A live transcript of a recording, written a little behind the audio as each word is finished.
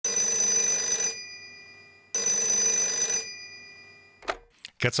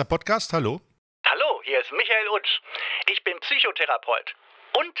Ketzer Podcast, hallo. Hallo, hier ist Michael Utsch. Ich bin Psychotherapeut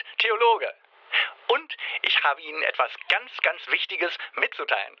und Theologe. Und ich habe Ihnen etwas ganz, ganz Wichtiges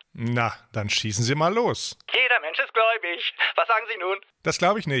mitzuteilen. Na, dann schießen Sie mal los. Jeder Mensch ist gläubig. Was sagen Sie nun? Das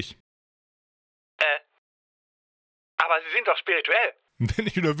glaube ich nicht. Aber Sie sind doch spirituell. Wenn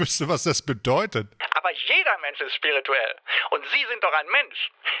ich nur wüsste, was das bedeutet. Aber jeder Mensch ist spirituell. Und Sie sind doch ein Mensch.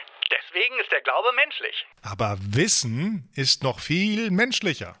 Deswegen ist der Glaube menschlich. Aber Wissen ist noch viel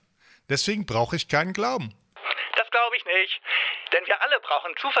menschlicher. Deswegen brauche ich keinen Glauben. Das glaube ich nicht. Denn wir alle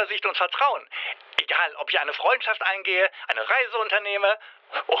brauchen Zuversicht und Vertrauen. Egal, ob ich eine Freundschaft eingehe, eine Reise unternehme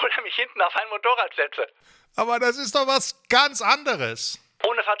oder mich hinten auf ein Motorrad setze. Aber das ist doch was ganz anderes.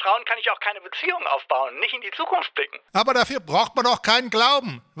 Ohne Vertrauen kann ich auch keine Beziehung aufbauen, nicht in die Zukunft blicken. Aber dafür braucht man doch keinen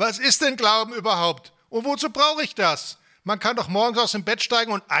Glauben. Was ist denn Glauben überhaupt? Und wozu brauche ich das? Man kann doch morgens aus dem Bett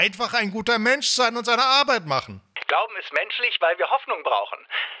steigen und einfach ein guter Mensch sein und seine Arbeit machen. Glauben ist menschlich, weil wir Hoffnung brauchen.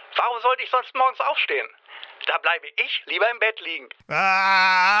 Warum sollte ich sonst morgens aufstehen? Da bleibe ich lieber im Bett liegen.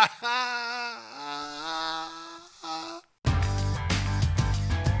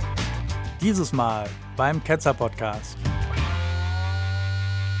 Dieses Mal beim Ketzer Podcast.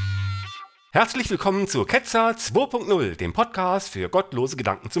 Herzlich willkommen zu Ketzer 2.0, dem Podcast für gottlose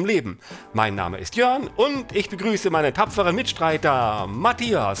Gedanken zum Leben. Mein Name ist Jörn und ich begrüße meine tapferen Mitstreiter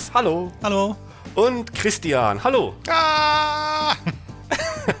Matthias, hallo. Hallo. Und Christian, hallo.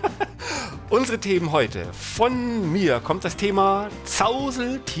 Unsere Themen heute. Von mir kommt das Thema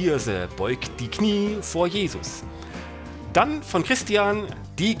Zausel Thierse beugt die Knie vor Jesus. Dann von Christian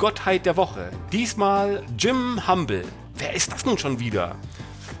die Gottheit der Woche. Diesmal Jim Humble. Wer ist das nun schon wieder?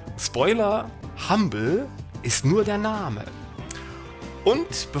 Spoiler, Humble ist nur der Name.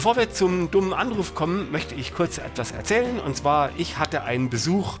 Und bevor wir zum dummen Anruf kommen, möchte ich kurz etwas erzählen. Und zwar, ich hatte einen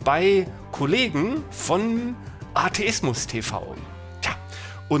Besuch bei Kollegen von Atheismus TV. Tja,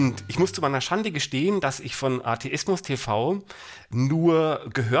 und ich muss zu meiner Schande gestehen, dass ich von Atheismus TV nur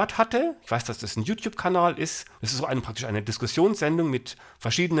gehört hatte. Ich weiß, dass das ein YouTube-Kanal ist. Das ist so praktisch eine Diskussionssendung mit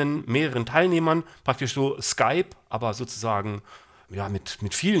mehreren Teilnehmern. Praktisch so Skype, aber sozusagen ja, mit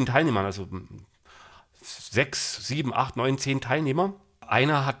vielen Teilnehmern, also 6, 7, 8, 9, 10 Teilnehmer.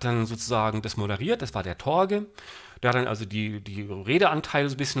 Einer hat dann sozusagen das moderiert, das war der Torge. Der hat dann also die Redeanteile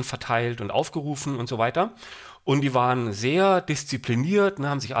so ein bisschen verteilt und aufgerufen und so weiter. Und die waren sehr diszipliniert,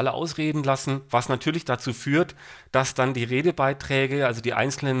 haben sich alle ausreden lassen, was natürlich dazu führt, dass dann die Redebeiträge, also die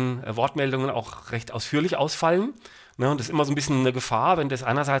einzelnen Wortmeldungen auch recht ausführlich ausfallen. Und das ist immer so ein bisschen eine Gefahr, wenn das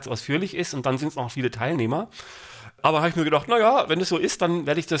einerseits ausführlich ist und dann sind es noch viele Teilnehmer. Aber habe ich mir gedacht, naja, wenn es so ist, dann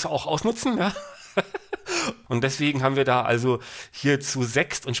werde ich das auch ausnutzen. Ja? Und deswegen haben wir da also hier zu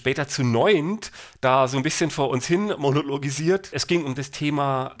 6 und später zu 9 da so ein bisschen vor uns hin monologisiert. Es ging um das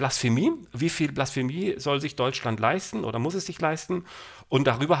Thema Blasphemie. Wie viel Blasphemie soll sich Deutschland leisten oder muss es sich leisten? Und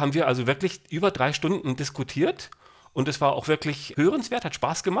darüber haben wir also wirklich über 3 Stunden diskutiert. Und es war auch wirklich hörenswert, hat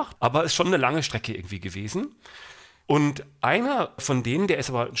Spaß gemacht, aber ist schon eine lange Strecke irgendwie gewesen. Und einer von denen, der ist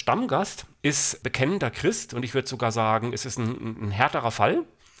aber ein Stammgast, ist bekennender Christ und ich würde sogar sagen, es ist ein härterer Fall.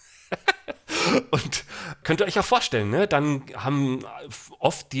 Und könnt ihr euch ja vorstellen, ne? Dann haben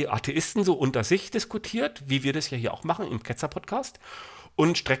oft die Atheisten so unter sich diskutiert, wie wir das ja hier auch machen im Ketzer-Podcast.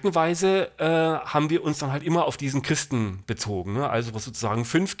 Und streckenweise haben wir uns dann halt immer auf diesen Christen bezogen. Ne? Also sozusagen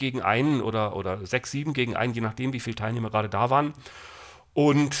 5 gegen 1 oder 6, 7 gegen 1, je nachdem, wie viele Teilnehmer gerade da waren.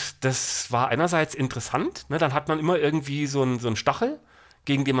 Und das war einerseits interessant, ne? Dann hat man immer irgendwie so einen Stachel,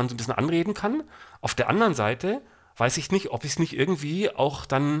 gegen den man so ein bisschen anreden kann. Auf der anderen Seite weiß ich nicht, ob ich es nicht irgendwie auch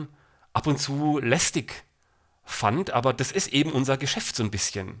dann ab und zu lästig fand, aber das ist eben unser Geschäft so ein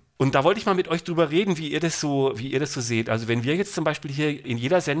bisschen. Und da wollte ich mal mit euch drüber reden, wie ihr das so seht. Also wenn wir jetzt zum Beispiel hier in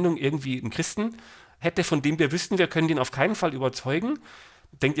jeder Sendung irgendwie einen Christen hätte, von dem wir wüssten, wir können den auf keinen Fall überzeugen,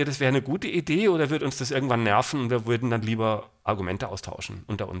 denkt ihr, das wäre eine gute Idee oder wird uns das irgendwann nerven und wir würden dann lieber Argumente austauschen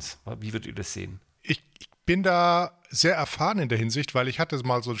unter uns? Wie würdet ihr das sehen? Ich bin da sehr erfahren in der Hinsicht, weil ich hatte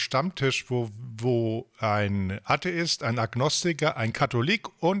mal so einen Stammtisch, wo ein Atheist, ein Agnostiker, ein Katholik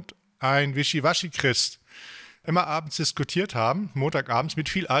und ein Wischiwaschi-Christ immer abends diskutiert haben, Montagabends mit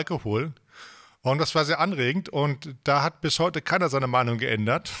viel Alkohol. Und das war sehr anregend und da hat bis heute keiner seine Meinung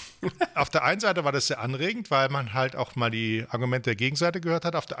geändert. Auf der einen Seite war das sehr anregend, weil man halt auch mal die Argumente der Gegenseite gehört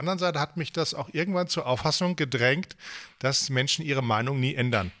hat. Auf der anderen Seite hat mich das auch irgendwann zur Auffassung gedrängt, dass Menschen ihre Meinung nie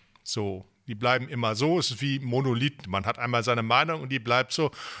ändern. So, die bleiben immer so, es ist wie Monolith. Man hat einmal seine Meinung und die bleibt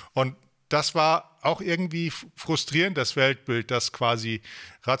so. Und das war auch irgendwie frustrierend, das Weltbild, dass quasi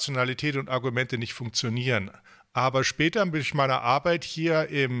Rationalität und Argumente nicht funktionieren. Aber später durch meine Arbeit hier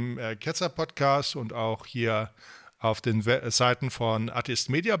im Ketzer-Podcast und auch hier auf den Seiten von Atheist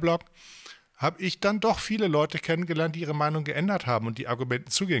Media Blog habe ich dann doch viele Leute kennengelernt, die ihre Meinung geändert haben und die Argumente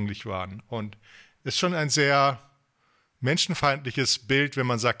zugänglich waren. Und ist schon ein sehr menschenfeindliches Bild, wenn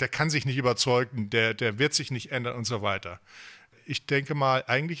man sagt, der kann sich nicht überzeugen, der wird sich nicht ändern und so weiter. Ich denke mal,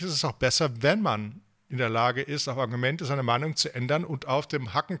 eigentlich ist es auch besser, wenn man in der Lage ist, auf Argumente seine Meinung zu ändern und auf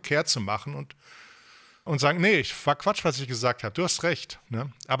dem Hacken kehrt zu machen und sagen, nee, war Quatsch, was ich gesagt habe, du hast recht.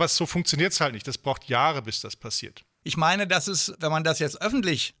 Ne? Aber so funktioniert es halt nicht. Das braucht Jahre, bis das passiert. Ich meine, dass es, wenn man das jetzt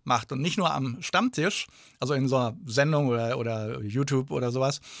öffentlich macht und nicht nur am Stammtisch, also in so einer Sendung oder YouTube oder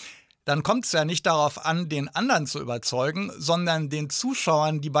sowas, dann kommt es ja nicht darauf an, den anderen zu überzeugen, sondern den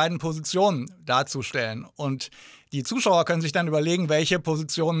Zuschauern die beiden Positionen darzustellen. Und die Zuschauer können sich dann überlegen, welche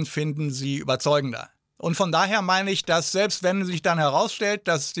Positionen finden sie überzeugender. Und von daher meine ich, dass selbst wenn sich dann herausstellt,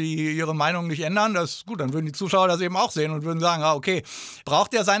 dass die ihre Meinung nicht ändern, das ist gut, dann würden die Zuschauer das eben auch sehen und würden sagen, okay,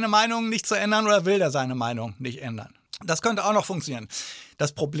 braucht er seine Meinung nicht zu ändern oder will er seine Meinung nicht ändern? Das könnte auch noch funktionieren.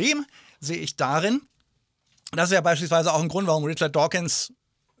 Das Problem sehe ich darin, das ist ja beispielsweise auch ein Grund, warum Richard Dawkins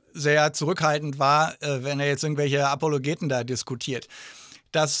sehr zurückhaltend war, wenn er jetzt irgendwelche Apologeten da diskutiert,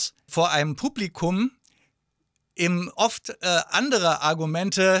 dass vor einem Publikum eben oft andere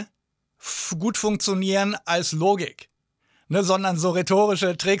Argumente gut funktionieren als Logik, ne, sondern so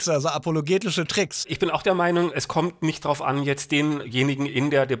rhetorische Tricks, also apologetische Tricks. Ich bin auch der Meinung, es kommt nicht darauf an, jetzt denjenigen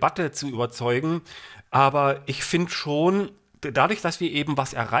in der Debatte zu überzeugen, aber ich finde schon, dadurch, dass wir eben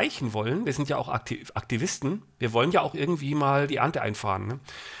was erreichen wollen, wir sind ja auch Aktivisten, wir wollen ja auch irgendwie mal die Ernte einfahren, ne,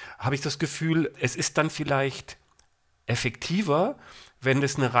 habe ich das Gefühl, es ist dann vielleicht effektiver, wenn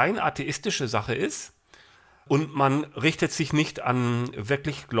das eine rein atheistische Sache ist, und man richtet sich nicht an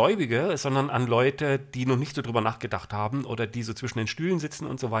wirklich Gläubige, sondern an Leute, die noch nicht so drüber nachgedacht haben oder die so zwischen den Stühlen sitzen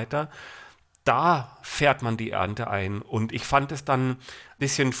und so weiter. Da fährt man die Ernte ein. Und ich fand es dann ein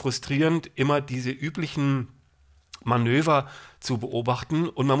bisschen frustrierend, immer diese üblichen Manöver zu beobachten.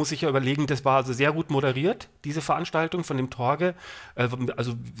 Und man muss sich ja überlegen, das war also sehr gut moderiert, diese Veranstaltung von dem Torge.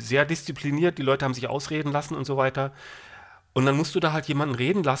 Also sehr diszipliniert, die Leute haben sich ausreden lassen und so weiter. Und dann musst du da halt jemanden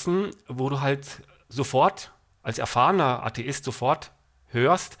reden lassen, wo du halt sofort als erfahrener Atheist sofort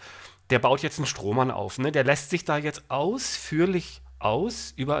hörst, der baut jetzt einen Strohmann auf. Ne? Der lässt sich da jetzt ausführlich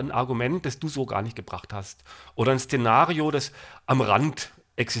aus über ein Argument, das du so gar nicht gebracht hast. Oder ein Szenario, das am Rand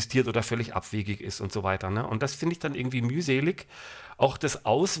existiert oder völlig abwegig ist und so weiter. Ne? Und das finde ich dann irgendwie mühselig. Auch das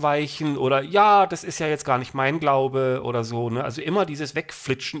Ausweichen oder ja, das ist ja jetzt gar nicht mein Glaube oder so. Ne? Also immer dieses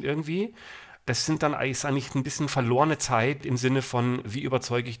Wegflitschen irgendwie. Das sind dann eigentlich ein bisschen verlorene Zeit im Sinne von, wie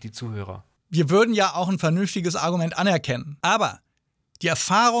überzeuge ich die Zuhörer? Wir würden ja auch ein vernünftiges Argument anerkennen. Aber die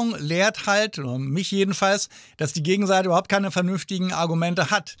Erfahrung lehrt halt, oder mich jedenfalls, dass die Gegenseite überhaupt keine vernünftigen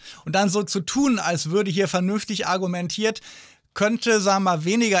Argumente hat. Und dann so zu tun, als würde hier vernünftig argumentiert, könnte, sagen wir mal,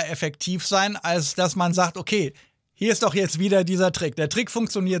 weniger effektiv sein, als dass man sagt, okay, hier ist doch jetzt wieder dieser Trick. Der Trick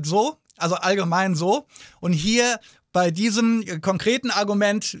funktioniert so, also allgemein so. Und hier bei diesem konkreten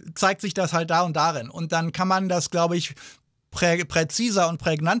Argument zeigt sich das halt da und darin. Und dann kann man das, glaube ich, präziser und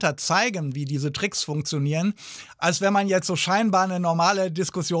prägnanter zeigen, wie diese Tricks funktionieren, als wenn man jetzt so scheinbar eine normale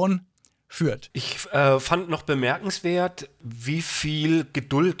Diskussion führt. Ich fand noch bemerkenswert, wie viel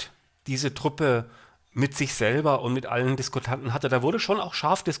Geduld diese Truppe mit sich selber und mit allen Diskutanten hatte. Da wurde schon auch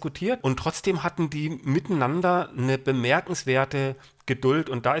scharf diskutiert und trotzdem hatten die miteinander eine bemerkenswerte Geduld.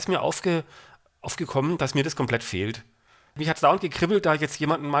 Und da ist mir aufgekommen, dass mir das komplett fehlt. Mich hat es dauernd gekribbelt, da jetzt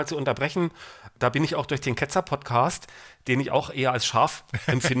jemanden mal zu unterbrechen. Da bin ich auch durch den Ketzer-Podcast, den ich auch eher als scharf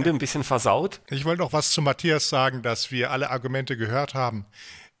empfinde, ein bisschen versaut. Ich wollte noch was zu Matthias sagen, dass wir alle Argumente gehört haben.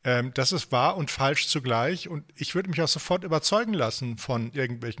 Das ist wahr und falsch zugleich. Und ich würde mich auch sofort überzeugen lassen von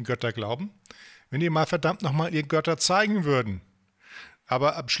irgendwelchen Götterglauben, wenn die mal verdammt nochmal ihr Götter zeigen würden.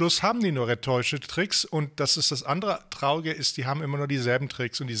 Aber am Schluss haben die nur rhetorische Tricks und das ist das andere Traurige ist, die haben immer nur dieselben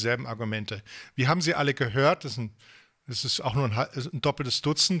Tricks und dieselben Argumente. Wir haben sie alle gehört, das ist auch nur ein doppeltes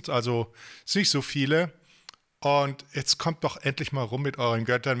Dutzend, also nicht so viele. Und jetzt kommt doch endlich mal rum mit euren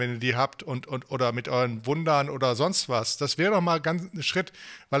Göttern, wenn ihr die habt oder mit euren Wundern oder sonst was. Das wäre doch mal ganz ein Schritt,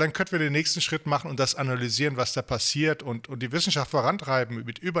 weil dann könnten wir den nächsten Schritt machen und das analysieren, was da passiert und die Wissenschaft vorantreiben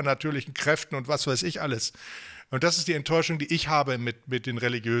mit übernatürlichen Kräften und was weiß ich alles. Und das ist die Enttäuschung, die ich habe mit den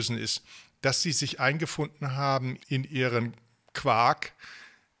Religiösen ist, dass sie sich eingefunden haben in ihren Quark,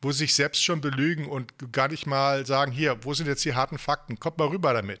 wo sie sich selbst schon belügen und gar nicht mal sagen, hier, wo sind jetzt die harten Fakten? Kommt mal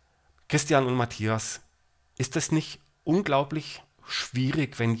rüber damit. Christian und Matthias, ist das nicht unglaublich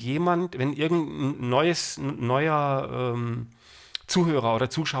schwierig, wenn irgendein neuer Zuhörer oder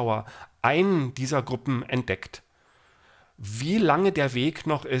Zuschauer einen dieser Gruppen entdeckt, wie lange der Weg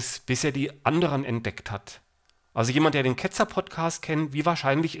noch ist, bis er die anderen entdeckt hat? Also jemand, der den Ketzer-Podcast kennt, wie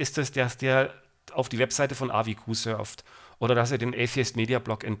wahrscheinlich ist es, dass der auf die Webseite von AWQ surft oder dass er den Atheist Media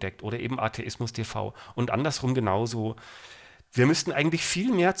Blog entdeckt oder eben Atheismus TV und andersrum genauso. Wir müssten eigentlich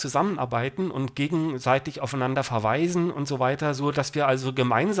viel mehr zusammenarbeiten und gegenseitig aufeinander verweisen und so weiter, so dass wir also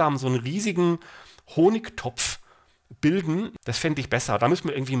gemeinsam so einen riesigen Honigtopf bilden. Das fände ich besser. Da müssen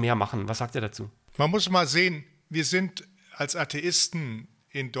wir irgendwie mehr machen. Was sagt ihr dazu? Man muss mal sehen, wir sind als Atheisten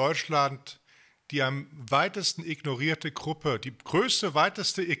in Deutschland die am weitesten ignorierte Gruppe, die größte,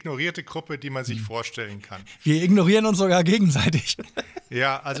 weiteste ignorierte Gruppe, die man sich vorstellen kann. Wir ignorieren uns sogar gegenseitig.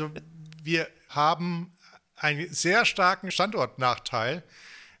 Ja, also wir haben einen sehr starken Standortnachteil,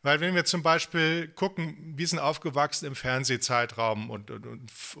 weil wenn wir zum Beispiel gucken, wir sind aufgewachsen im Fernsehzeitraum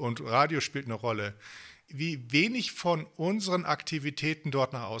und Radio spielt eine Rolle, wie wenig von unseren Aktivitäten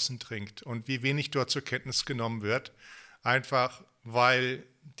dort nach außen dringt und wie wenig dort zur Kenntnis genommen wird, einfach weil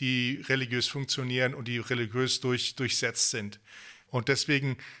die religiös funktionieren und die religiös durchsetzt sind. Und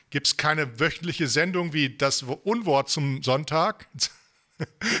deswegen gibt es keine wöchentliche Sendung wie das Unwort zum Sonntag,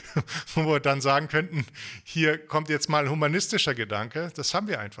 wo wir dann sagen könnten, hier kommt jetzt mal ein humanistischer Gedanke. Das haben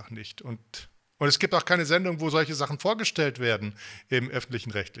wir einfach nicht. Und es gibt auch keine Sendung, wo solche Sachen vorgestellt werden im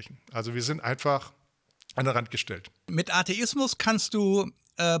öffentlichen Rechtlichen. Also wir sind einfach an den Rand gestellt. Mit Atheismus kannst du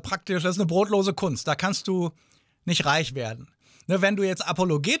praktisch, das ist eine brotlose Kunst, da kannst du nicht reich werden. Ne, wenn du jetzt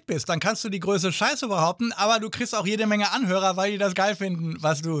Apologet bist, dann kannst du die größte Scheiße behaupten, aber du kriegst auch jede Menge Anhörer, weil die das geil finden,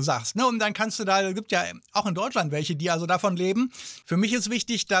 was du sagst. Ne? Und dann kannst du es gibt ja auch in Deutschland welche, die also davon leben. Für mich ist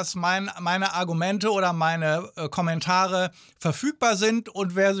wichtig, dass meine Argumente oder meine Kommentare verfügbar sind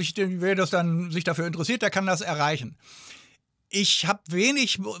und wer sich dafür interessiert, der kann das erreichen. Ich habe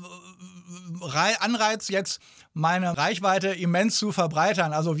wenig Anreiz, jetzt meine Reichweite immens zu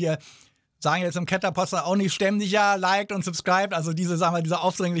verbreitern. Also wir sagen jetzt im Ketterposter auch nicht ständig, ja, liked und subscribed, also diese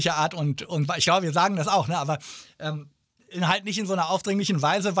aufdringliche Art und ich glaube, wir sagen das auch, ne, aber halt nicht in so einer aufdringlichen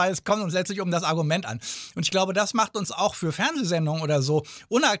Weise, weil es kommt uns letztlich um das Argument an. Und ich glaube, das macht uns auch für Fernsehsendungen oder so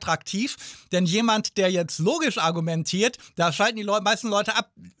unattraktiv, denn jemand, der jetzt logisch argumentiert, da schalten die meisten Leute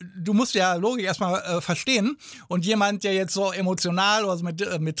ab. Du musst ja Logik erstmal verstehen und jemand, der jetzt so emotional oder so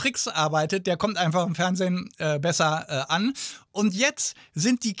mit Tricks arbeitet, der kommt einfach im Fernsehen besser an. Und jetzt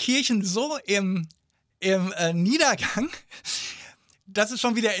sind die Kirchen so im Niedergang, dass es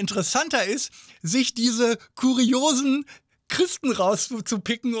schon wieder interessanter ist, sich diese kuriosen Christen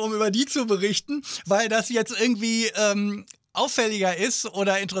rauszupicken, um über die zu berichten, weil das jetzt irgendwie auffälliger ist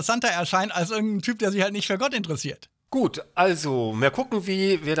oder interessanter erscheint als irgendein Typ, der sich halt nicht für Gott interessiert. Gut, also mal gucken,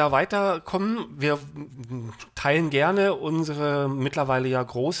 wie wir da weiterkommen. Wir teilen gerne unsere mittlerweile ja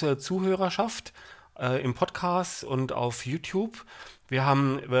große Zuhörerschaft im Podcast und auf YouTube. Wir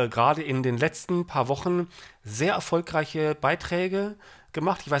haben gerade in den letzten paar Wochen sehr erfolgreiche Beiträge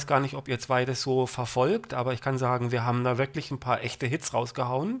gemacht. Ich weiß gar nicht, ob ihr zwei das so verfolgt, aber ich kann sagen, wir haben da wirklich ein paar echte Hits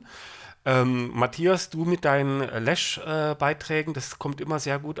rausgehauen. Matthias, du mit deinen Lash-Beiträgen, das kommt immer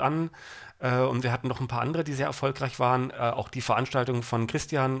sehr gut an. Und wir hatten noch ein paar andere, die sehr erfolgreich waren. Auch die Veranstaltung von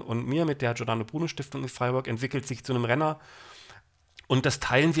Christian und mir mit der Giordano Bruno Stiftung in Freiburg entwickelt sich zu einem Renner. Und das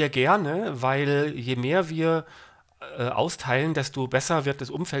teilen wir gerne, weil je mehr wir austeilen, desto besser wird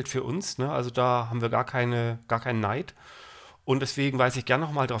das Umfeld für uns. Ne? Also da haben wir gar keinen Neid. Und deswegen weise ich gerne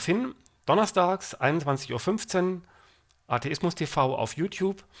nochmal darauf hin. Donnerstags, 21:15 Uhr, Atheismus TV auf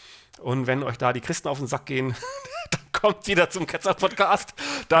YouTube. Und wenn euch da die Christen auf den Sack gehen, dann kommt wieder zum Ketzer-Podcast.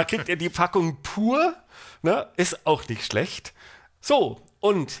 Da kriegt ihr die Packung pur. Ne? Ist auch nicht schlecht. So,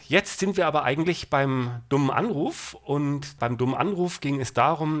 und jetzt sind wir aber eigentlich beim dummen Anruf. Und beim dummen Anruf ging es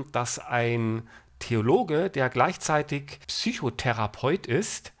darum, dass ein Theologe, der gleichzeitig Psychotherapeut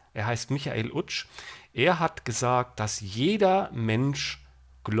ist, er heißt Michael Utsch, er hat gesagt, dass jeder Mensch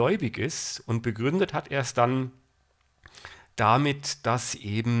gläubig ist und begründet hat er es dann damit, dass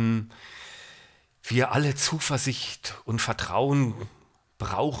eben wir alle Zuversicht und Vertrauen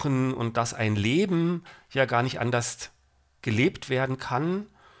brauchen und dass ein Leben ja gar nicht anders gelebt werden kann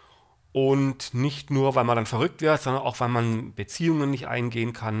und nicht nur, weil man dann verrückt wird, sondern auch, weil man Beziehungen nicht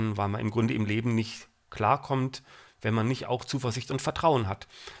eingehen kann, weil man im Grunde im Leben nicht klarkommt, wenn man nicht auch Zuversicht und Vertrauen hat.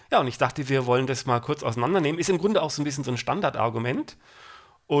 Ja, und ich dachte, wir wollen das mal kurz auseinandernehmen. Ist im Grunde auch so ein bisschen so ein Standardargument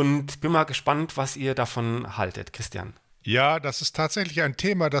und bin mal gespannt, was ihr davon haltet. Christian. Ja, das ist tatsächlich ein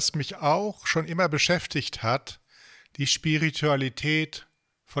Thema, das mich auch schon immer beschäftigt hat, die Spiritualität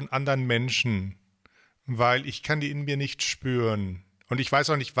von anderen Menschen, weil ich kann die in mir nicht spüren und ich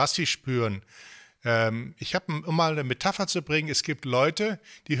weiß auch nicht, was sie spüren. Ich habe, um mal eine Metapher zu bringen, es gibt Leute,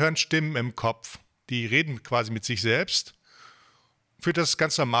 die hören Stimmen im Kopf, die reden quasi mit sich selbst. Für das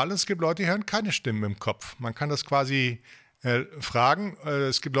ganz Normale, es gibt Leute, die hören keine Stimmen im Kopf. Man kann das quasi fragen.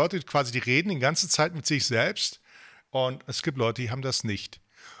 Es gibt Leute, die reden die ganze Zeit mit sich selbst und es gibt Leute, die haben das nicht.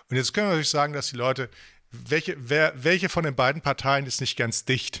 Und jetzt können wir natürlich sagen, dass die Leute welche von den beiden Parteien ist nicht ganz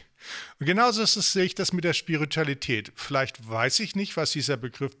dicht? Und genauso sehe ich das mit der Spiritualität. Vielleicht weiß ich nicht, was dieser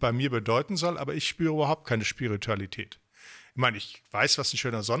Begriff bei mir bedeuten soll, aber ich spüre überhaupt keine Spiritualität. Ich meine, ich weiß, was ein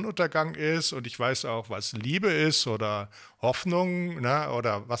schöner Sonnenuntergang ist und ich weiß auch, was Liebe ist oder Hoffnung, ne,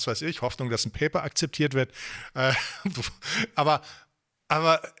 oder was weiß ich, Hoffnung, dass ein Paper akzeptiert wird.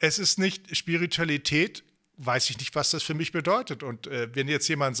 Aber es ist nicht Spiritualität, weiß ich nicht, was das für mich bedeutet. Und wenn jetzt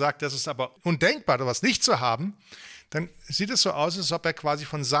jemand sagt, das ist aber undenkbar, was nicht zu haben, dann sieht es so aus, als ob er quasi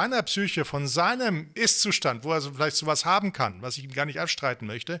von seiner Psyche, von seinem Ist-Zustand, wo er so vielleicht sowas haben kann, was ich ihm gar nicht abstreiten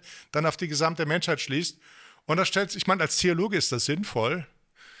möchte, dann auf die gesamte Menschheit schließt. Und da stellt sich, ich meine, als Theologe ist das sinnvoll,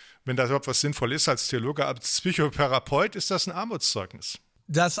 wenn da überhaupt was sinnvoll ist als Theologe, aber als Psychotherapeut ist das ein Armutszeugnis.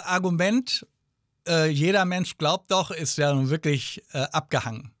 Das Argument, jeder Mensch glaubt doch, ist ja nun wirklich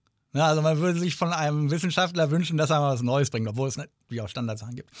abgehangen. Ja, also man würde sich von einem Wissenschaftler wünschen, dass er mal was Neues bringt, obwohl es natürlich auch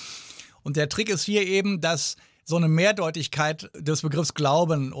Standardsachen gibt. Und der Trick ist hier eben, dass so eine Mehrdeutigkeit des Begriffs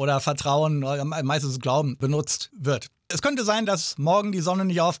Glauben oder Vertrauen, oder meistens Glauben, benutzt wird. Es könnte sein, dass morgen die Sonne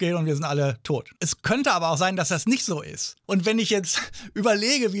nicht aufgeht und wir sind alle tot. Es könnte aber auch sein, dass das nicht so ist. Und wenn ich jetzt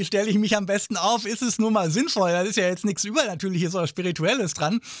überlege, wie stelle ich mich am besten auf, ist es nun mal sinnvoll, da ist ja jetzt nichts Übernatürliches oder Spirituelles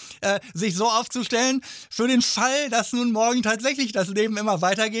dran, sich so aufzustellen für den Fall, dass nun morgen tatsächlich das Leben immer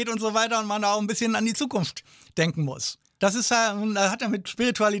weitergeht und so weiter und man da auch ein bisschen an die Zukunft denken muss. Das hat ja mit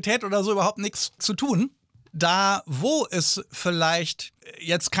Spiritualität oder so überhaupt nichts zu tun. Da, wo es vielleicht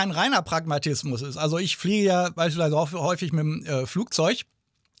jetzt kein reiner Pragmatismus ist, also ich fliege ja beispielsweise auch häufig mit dem Flugzeug,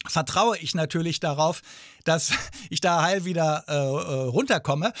 vertraue ich natürlich darauf, dass ich da heil wieder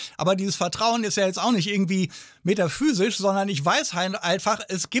runterkomme. Aber dieses Vertrauen ist ja jetzt auch nicht irgendwie metaphysisch, sondern ich weiß halt einfach,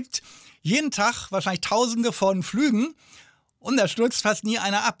 es gibt jeden Tag wahrscheinlich Tausende von Flügen und da stürzt fast nie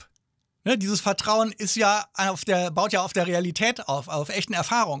einer ab. Ne, dieses Vertrauen ist ja baut ja auf der Realität auf echten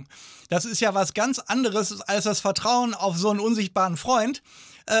Erfahrungen. Das ist ja was ganz anderes als das Vertrauen auf so einen unsichtbaren Freund,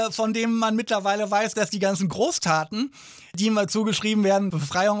 von dem man mittlerweile weiß, dass die ganzen Großtaten, die ihm zugeschrieben werden,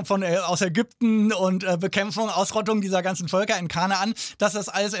 Befreiung aus Ägypten und Bekämpfung, Ausrottung dieser ganzen Völker in Kanaan, dass das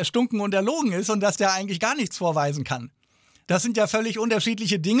alles erstunken und erlogen ist und dass der eigentlich gar nichts vorweisen kann. Das sind ja völlig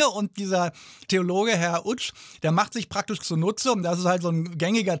unterschiedliche Dinge und dieser Theologe, Herr Utsch, der macht sich praktisch zunutze, und das ist halt so ein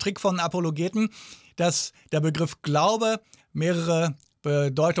gängiger Trick von Apologeten, dass der Begriff Glaube mehrere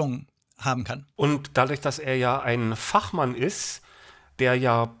Bedeutungen haben kann. Und dadurch, dass er ja ein Fachmann ist, der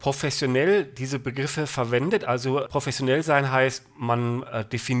ja professionell diese Begriffe verwendet, also professionell sein heißt, man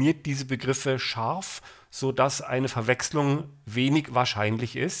definiert diese Begriffe scharf, sodass eine Verwechslung wenig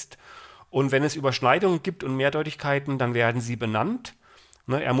wahrscheinlich ist. Und wenn es Überschneidungen gibt und Mehrdeutigkeiten, dann werden sie benannt.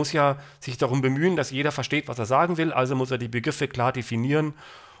 Ne, er muss ja sich darum bemühen, dass jeder versteht, was er sagen will, also muss er die Begriffe klar definieren.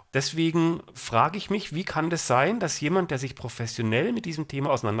 Deswegen frage ich mich, wie kann das sein, dass jemand, der sich professionell mit diesem Thema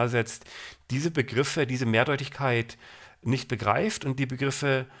auseinandersetzt, diese Begriffe, diese Mehrdeutigkeit nicht begreift und die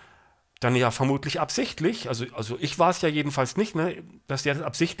Begriffe dann ja vermutlich absichtlich, also ich war es ja jedenfalls nicht, ne, dass der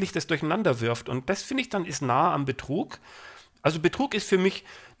absichtlich das durcheinander wirft. Und das finde ich dann ist nah am Betrug. Also Betrug ist für mich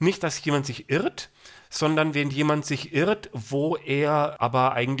nicht, dass jemand sich irrt, sondern wenn jemand sich irrt, wo er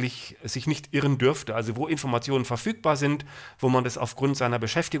aber eigentlich sich nicht irren dürfte, also wo Informationen verfügbar sind, wo man das aufgrund seiner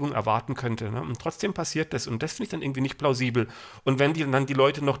Beschäftigung erwarten könnte. Ne? Und trotzdem passiert das und das finde ich dann irgendwie nicht plausibel. Und wenn dann die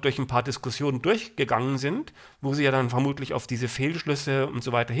Leute noch durch ein paar Diskussionen durchgegangen sind, wo sie ja dann vermutlich auf diese Fehlschlüsse und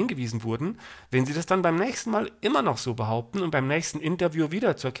so weiter hingewiesen wurden, wenn sie das dann beim nächsten Mal immer noch so behaupten und beim nächsten Interview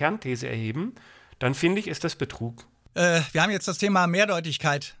wieder zur Kernthese erheben, dann finde ich, ist das Betrug. Wir haben jetzt das Thema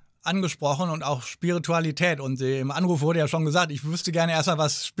Mehrdeutigkeit angesprochen und auch Spiritualität. Und im Anruf wurde ja schon gesagt, ich wüsste gerne erstmal,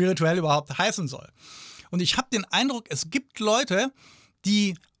 was spirituell überhaupt heißen soll. Und ich habe den Eindruck, es gibt Leute,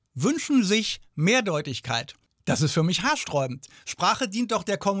 die wünschen sich Mehrdeutigkeit. Das ist für mich haarsträubend. Sprache dient doch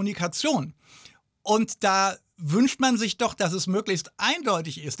der Kommunikation. Und da wünscht man sich doch, dass es möglichst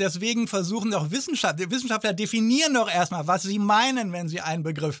eindeutig ist. Deswegen versuchen doch Wissenschaftler definieren doch erstmal, was sie meinen, wenn sie einen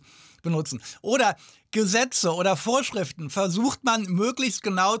Begriff benutzen. Oder Gesetze oder Vorschriften versucht man möglichst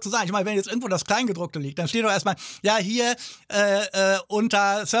genau zu sagen. Ich meine, wenn jetzt irgendwo das Kleingedruckte liegt, dann steht doch erstmal, ja, hier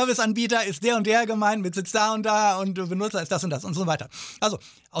unter Serviceanbieter ist der und der gemeint, mit Sitz da und Benutzer ist das und das und so weiter. Also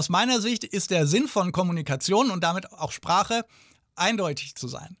aus meiner Sicht ist der Sinn von Kommunikation und damit auch Sprache eindeutig zu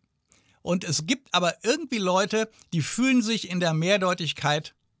sein. Und es gibt aber irgendwie Leute, die fühlen sich in der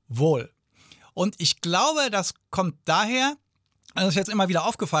Mehrdeutigkeit wohl. Und ich glaube, das kommt daher, dass es jetzt immer wieder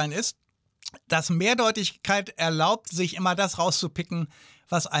aufgefallen ist, dass Mehrdeutigkeit erlaubt, sich immer das rauszupicken,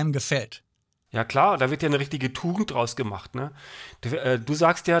 was einem gefällt. Ja klar, da wird ja eine richtige Tugend draus gemacht. Ne? Du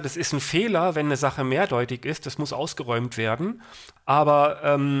sagst ja, das ist ein Fehler, wenn eine Sache mehrdeutig ist, das muss ausgeräumt werden.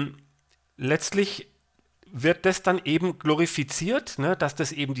 Aber letztlich wird das dann eben glorifiziert, ne, dass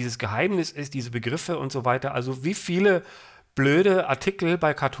das eben dieses Geheimnis ist, diese Begriffe und so weiter. Also wie viele blöde Artikel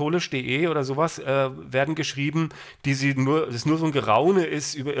bei katholisch.de oder sowas werden geschrieben, das nur so ein Geraune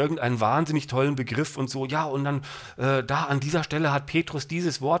ist über irgendeinen wahnsinnig tollen Begriff und so, ja, und dann da an dieser Stelle hat Petrus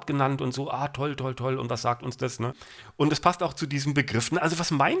dieses Wort genannt und so, toll, toll, toll, und was sagt uns das, ne? Und es passt auch zu diesen Begriffen. Also was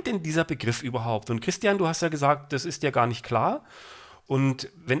meint denn dieser Begriff überhaupt? Und Christian, du hast ja gesagt, das ist dir gar nicht klar. Und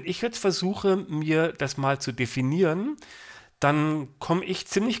wenn ich jetzt versuche, mir das mal zu definieren, dann komme ich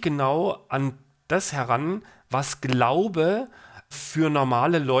ziemlich genau an das heran, was Glaube für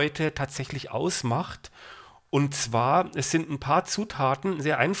normale Leute tatsächlich ausmacht. Und zwar, es sind ein paar Zutaten,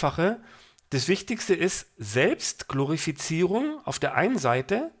 sehr einfache. Das Wichtigste ist Selbstglorifizierung auf der einen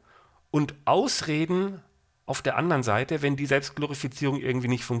Seite und Ausreden auf der anderen Seite, wenn die Selbstglorifizierung irgendwie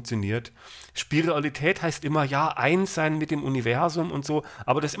nicht funktioniert. Spiritualität heißt immer, ja, eins sein mit dem Universum und so,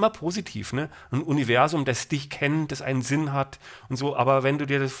 aber das ist immer positiv, ne? Ein Universum, das dich kennt, das einen Sinn hat und so, aber wenn du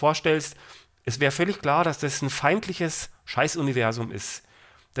dir das vorstellst, es wäre völlig klar, dass das ein feindliches Scheißuniversum ist,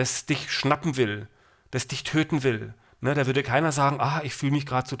 das dich schnappen will, das dich töten will. Ne, da würde keiner sagen, ich fühle mich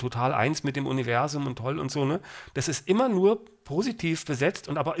gerade so total eins mit dem Universum und toll und so. Ne? Das ist immer nur positiv besetzt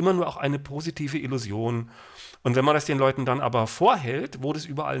und aber immer nur auch eine positive Illusion. Und wenn man das den Leuten dann aber vorhält, wo das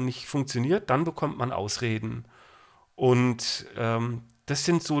überall nicht funktioniert, dann bekommt man Ausreden. Und das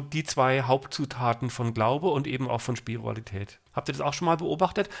sind so die zwei Hauptzutaten von Glaube und eben auch von Spiritualität. Habt ihr das auch schon mal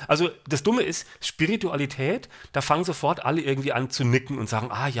beobachtet? Also das Dumme ist, Spiritualität, da fangen sofort alle irgendwie an zu nicken und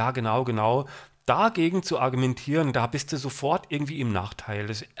sagen, ja, genau, genau. Dagegen zu argumentieren, da bist du sofort irgendwie im Nachteil.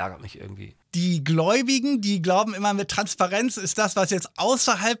 Das ärgert mich irgendwie. Die Gläubigen, die glauben immer, mit Transparenz ist das, was jetzt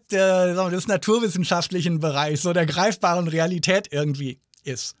außerhalb des naturwissenschaftlichen Bereichs, so der greifbaren Realität irgendwie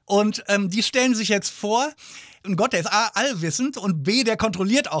ist. Und die stellen sich jetzt vor, ein Gott, der ist A, allwissend und B, der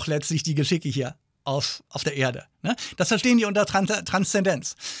kontrolliert auch letztlich die Geschicke hier auf der Erde. Ne? Das verstehen die unter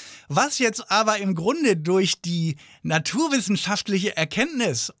Transzendenz. Was jetzt aber im Grunde durch die naturwissenschaftliche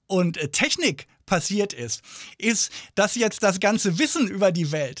Erkenntnis und Technik passiert ist, dass jetzt das ganze Wissen über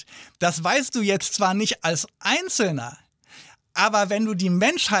die Welt, das weißt du jetzt zwar nicht als Einzelner, aber wenn du die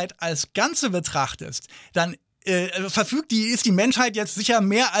Menschheit als Ganze betrachtest, dann ist die Menschheit jetzt sicher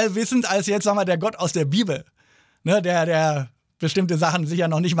mehr allwissend als jetzt, sagen wir, der Gott aus der Bibel, ne, der bestimmte Sachen sicher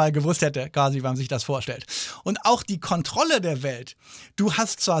noch nicht mal gewusst hätte, quasi, wenn man sich das vorstellt. Und auch die Kontrolle der Welt. Du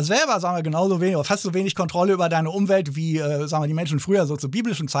hast zwar selber, sagen wir, genauso wenig oder fast so wenig Kontrolle über deine Umwelt wie, sagen wir, die Menschen früher, so zu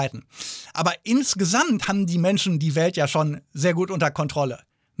biblischen Zeiten. Aber insgesamt haben die Menschen die Welt ja schon sehr gut unter Kontrolle.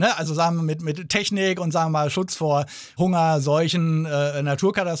 Ne? Also sagen wir mit Technik und sagen wir mal Schutz vor Hunger, Seuchen,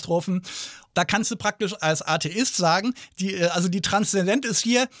 Naturkatastrophen. Da kannst du praktisch als Atheist sagen, die Transzendenz ist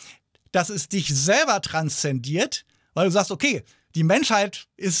hier, dass es dich selber transzendiert, weil du sagst, okay, die Menschheit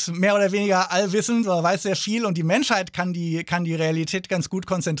ist mehr oder weniger allwissend oder weiß sehr viel und die Menschheit kann die Realität ganz gut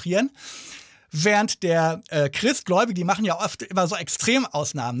konzentrieren. Während der Gläubige, die machen ja oft immer so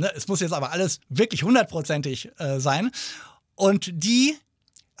Extremausnahmen. Ne? Es muss jetzt aber alles wirklich 100%ig sein. Und die,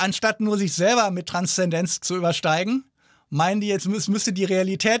 anstatt nur sich selber mit Transzendenz zu übersteigen, meinen die jetzt, müsste die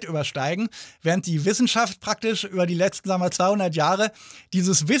Realität übersteigen, während die Wissenschaft praktisch über die letzten, sagen wir, 200 Jahre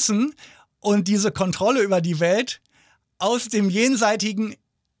dieses Wissen und diese Kontrolle über die Welt aus dem Jenseitigen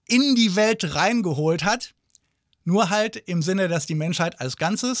in die Welt reingeholt hat. Nur halt im Sinne, dass die Menschheit als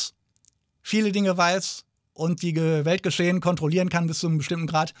Ganzes viele Dinge weiß und die Weltgeschehen kontrollieren kann bis zu einem bestimmten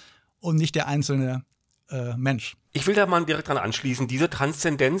Grad und nicht der einzelne Mensch. Ich will da mal direkt dran anschließen. Diese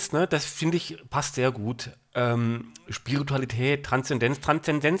Transzendenz, ne, das finde ich, passt sehr gut. Spiritualität, Transzendenz.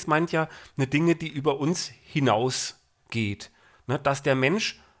 Transzendenz meint ja eine Dinge, die über uns hinausgeht. Ne, dass der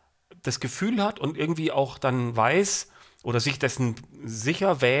Mensch das Gefühl hat und irgendwie auch dann weiß oder sich dessen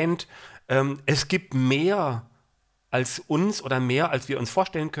sicher wähnt, es gibt mehr als uns oder mehr, als wir uns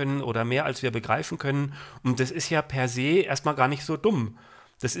vorstellen können oder mehr, als wir begreifen können. Und das ist ja per se erstmal gar nicht so dumm.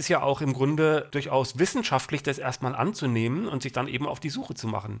 Das ist ja auch im Grunde durchaus wissenschaftlich, das erstmal anzunehmen und sich dann eben auf die Suche zu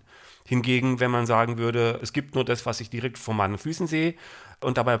machen. Hingegen, wenn man sagen würde, es gibt nur das, was ich direkt vor meinen Füßen sehe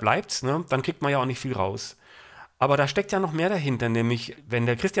und dabei bleibt's, ne, dann kriegt man ja auch nicht viel raus. Aber da steckt ja noch mehr dahinter, nämlich wenn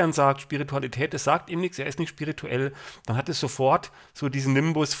der Christian sagt, Spiritualität, das sagt ihm nichts, er ist nicht spirituell, dann hat es sofort so diesen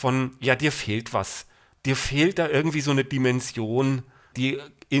Nimbus von, ja, dir fehlt was. Dir fehlt da irgendwie so eine Dimension, die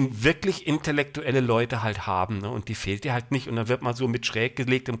wirklich intellektuelle Leute halt haben, ne? Und die fehlt dir halt nicht und dann wird man so mit schräg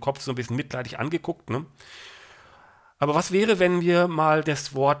gelegtem Kopf so ein bisschen mitleidig angeguckt. Ne? Aber was wäre, wenn wir mal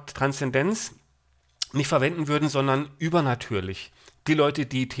das Wort Transzendenz nicht verwenden würden, sondern übernatürlich? Die Leute,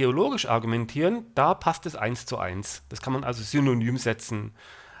 die theologisch argumentieren, da passt es 1:1. Das kann man also synonym setzen.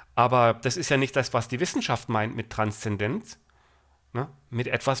 Aber das ist ja nicht das, was die Wissenschaft meint mit Transzendenz, ne? Mit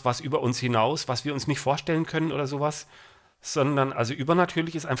etwas, was über uns hinaus, was wir uns nicht vorstellen können oder sowas, sondern also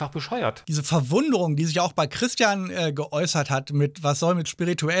übernatürlich ist einfach bescheuert. Diese Verwunderung, die sich auch bei Christian geäußert hat, mit was soll mit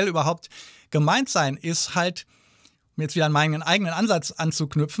spirituell überhaupt gemeint sein, ist halt, um jetzt wieder an meinen eigenen Ansatz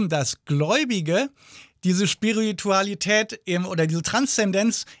anzuknüpfen, dass Gläubige diese Spiritualität oder diese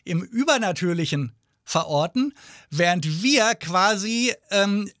Transzendenz im Übernatürlichen verorten, während wir quasi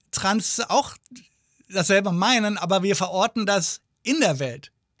auch dasselbe meinen, aber wir verorten das in der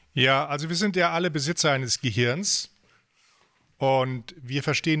Welt. Ja, also wir sind ja alle Besitzer eines Gehirns und wir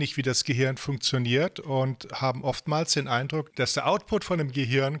verstehen nicht, wie das Gehirn funktioniert und haben oftmals den Eindruck, dass der Output von dem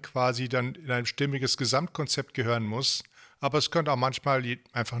Gehirn quasi dann in ein stimmiges Gesamtkonzept gehören muss. Aber es könnte auch manchmal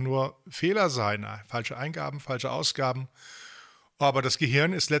einfach nur Fehler sein, falsche Eingaben, falsche Ausgaben. Aber das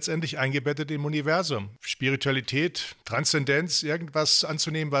Gehirn ist letztendlich eingebettet im Universum. Spiritualität, Transzendenz, irgendwas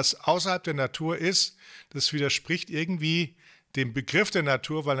anzunehmen, was außerhalb der Natur ist, das widerspricht irgendwie dem Begriff der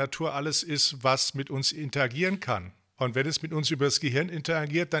Natur, weil Natur alles ist, was mit uns interagieren kann. Und wenn es mit uns über das Gehirn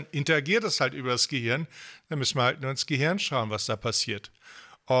interagiert, dann interagiert es halt über das Gehirn. Dann müssen wir halt nur ins Gehirn schauen, was da passiert.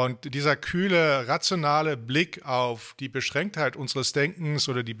 Und dieser kühle, rationale Blick auf die Beschränktheit unseres Denkens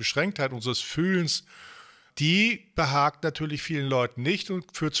oder die Beschränktheit unseres Fühlens, die behagt natürlich vielen Leuten nicht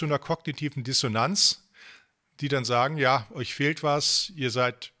und führt zu einer kognitiven Dissonanz, die dann sagen, ja, euch fehlt was, ihr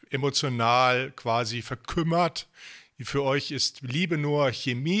seid emotional quasi verkümmert, für euch ist Liebe nur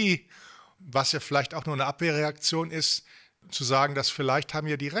Chemie, was ja vielleicht auch nur eine Abwehrreaktion ist, zu sagen, dass vielleicht haben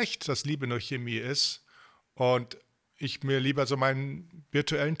ja die recht, dass Liebe nur Chemie ist und ich mir lieber so meinen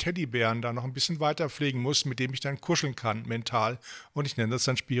virtuellen Teddybären da noch ein bisschen weiter pflegen muss, mit dem ich dann kuscheln kann, mental. Und ich nenne das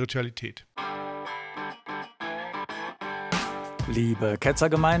dann Spiritualität. Liebe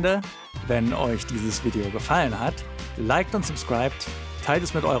Ketzergemeinde, wenn euch dieses Video gefallen hat, liked und subscribt, teilt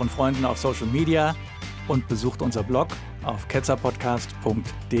es mit euren Freunden auf Social Media und besucht unser Blog auf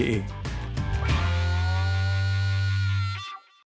ketzerpodcast.de.